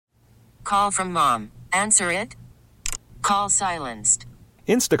call from mom. Answer it. Call silenced.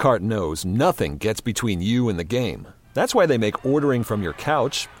 Instacart knows nothing gets between you and the game. That's why they make ordering from your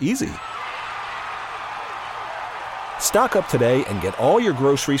couch easy. Stock up today and get all your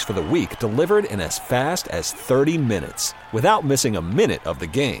groceries for the week delivered in as fast as 30 minutes without missing a minute of the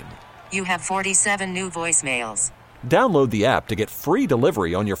game. You have 47 new voicemails. Download the app to get free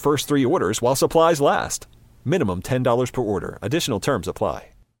delivery on your first 3 orders while supplies last. Minimum $10 per order. Additional terms apply.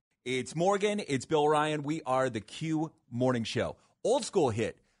 It's Morgan. It's Bill Ryan. We are the Q Morning Show. Old school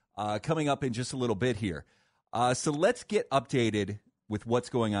hit coming up in just a little bit here. So let's get updated with what's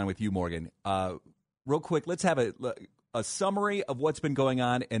going on with you, Morgan. Real quick, let's have a summary of what's been going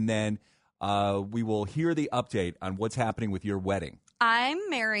on, and then we will hear the update on what's happening with your wedding. I'm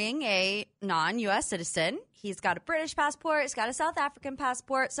marrying a non-U.S. citizen. He's got a British passport. He's got a South African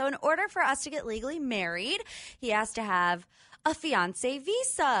passport. So in order for us to get legally married, he has to have a fiance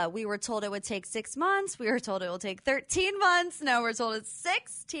visa. We were told it would take 6 months. We were told it will take 13 months. Now we're told it's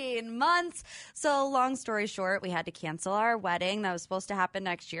 16 months. So long story short, we had to cancel our wedding that was supposed to happen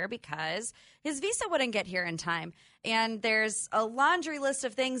next year because his visa wouldn't get here in time. And there's a laundry list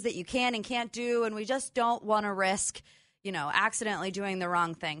of things that you can and can't do, and we just don't want to risk, accidentally doing the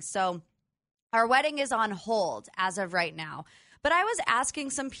wrong thing. So our wedding is on hold as of right now. But I was asking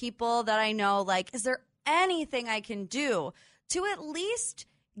some people that I know, is there anything I can do to at least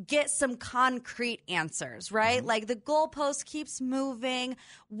get some concrete answers, right? Mm-hmm. Like the goalpost keeps moving.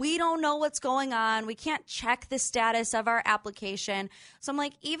 We don't know what's going on. We can't check the status of our application. So I'm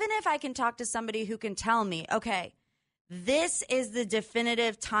like, even if I can talk to somebody who can tell me, okay, this is the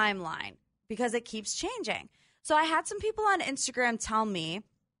definitive timeline, because it keeps changing. So I had some people on Instagram tell me,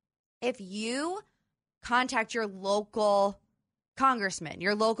 if you contact your local congressman,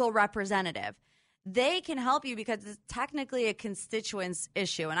 your local representative, they can help you because it's technically a constituents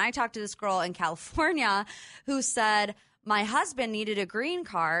issue. And I talked to this girl in California who said, my husband needed a green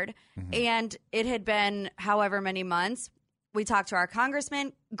card, and it had been however many months. We talked to our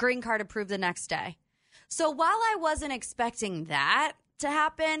congressman, green card approved the next day. So while I wasn't expecting that to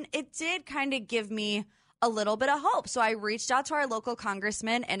happen, it did kind of give me a little bit of hope. So I reached out to our local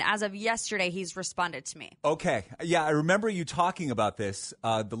congressman, and as of yesterday, he's responded to me. Okay. Yeah, I remember you talking about this.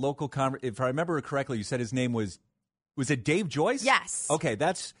 The local if I remember correctly, you said his name was it Dave Joyce? Yes. Okay,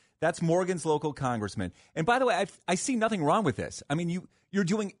 that's Morgan's local congressman. And by the way, I see nothing wrong with this. I mean, you're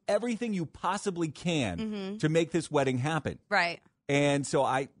doing everything you possibly can to make this wedding happen. Right. And so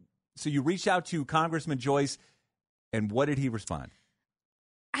you reached out to Congressman Joyce, and what did he respond?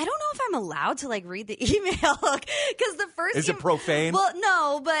 I don't know if I'm allowed to read the email because the first is it profane? Well,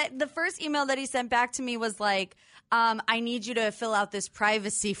 no, but the first email that he sent back to me was I need you to fill out this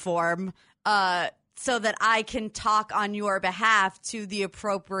privacy form so that I can talk on your behalf to the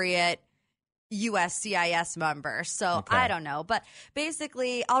appropriate USCIS member. So okay. I don't know. But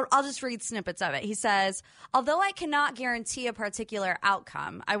basically, I'll just read snippets of it. He says, although I cannot guarantee a particular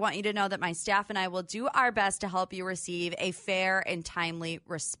outcome, I want you to know that my staff and I will do our best to help you receive a fair and timely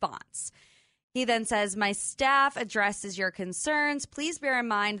response. He then says, my staff addresses your concerns. Please bear in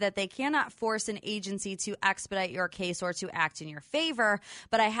mind that they cannot force an agency to expedite your case or to act in your favor,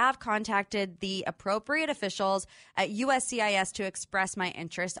 but I have contacted the appropriate officials at USCIS to express my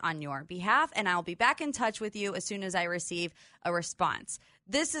interest on your behalf, and I'll be back in touch with you as soon as I receive a response.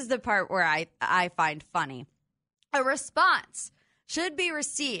 This is the part where I find funny. A response should be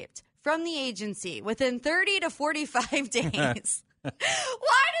received from the agency within 30 to 45 days. Why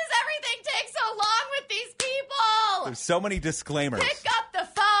does everything take so long with these people? There's so many disclaimers. Pick up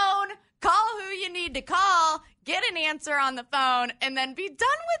the phone, call who you need to call, get an answer on the phone, and then be done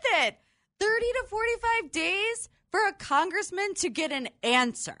with it. 30 to 45 days for a congressman to get an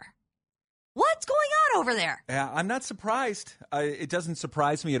answer. What's going on over there? Yeah, I'm not surprised. It doesn't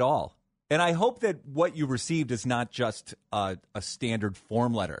surprise me at all. And I hope that what you received is not just a standard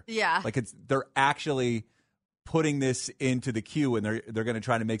form letter. Yeah. They're actually putting this into the queue, and they're going to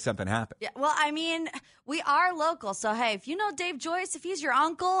try to make something happen. Yeah, well, I mean, we are local, so hey, if you know Dave Joyce, if he's your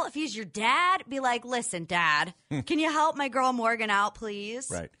uncle, if he's your dad, be like, listen, Dad, can you help my girl Morgan out, please?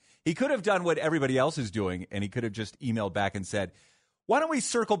 Right. He could have done what everybody else is doing, and he could have just emailed back and said, why don't we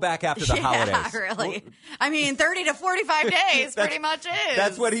circle back after the holidays? Yeah, really. I mean, 30 to 45 days pretty much is.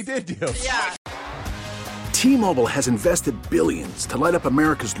 That's what he did do. Yeah. T-Mobile has invested billions to light up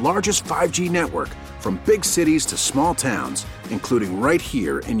America's largest 5G network, from big cities to small towns, including right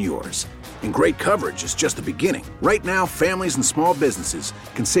here in yours. And great coverage is just the beginning. Right now, families and small businesses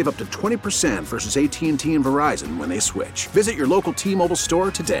can save up to 20% versus AT&T and Verizon when they switch. Visit your local T-Mobile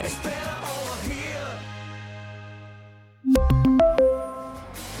store today.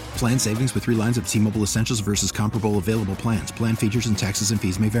 Plan savings with 3 lines of T-Mobile Essentials versus comparable available plans. Plan features and taxes and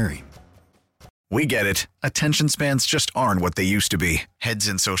fees may vary. We get it. Attention spans just aren't what they used to be. Heads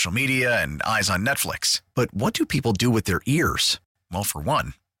in social media and eyes on Netflix. But what do people do with their ears? Well, for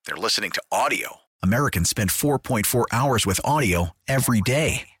one, they're listening to audio. Americans spend 4.4 hours with audio every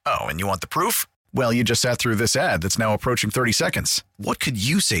day. Oh, and you want the proof? Well, you just sat through this ad that's now approaching 30 seconds. What could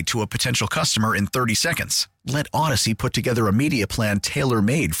you say to a potential customer in 30 seconds? Let Odyssey put together a media plan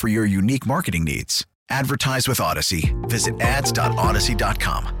tailor-made for your unique marketing needs. Advertise with Odyssey. Visit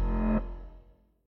ads.odyssey.com.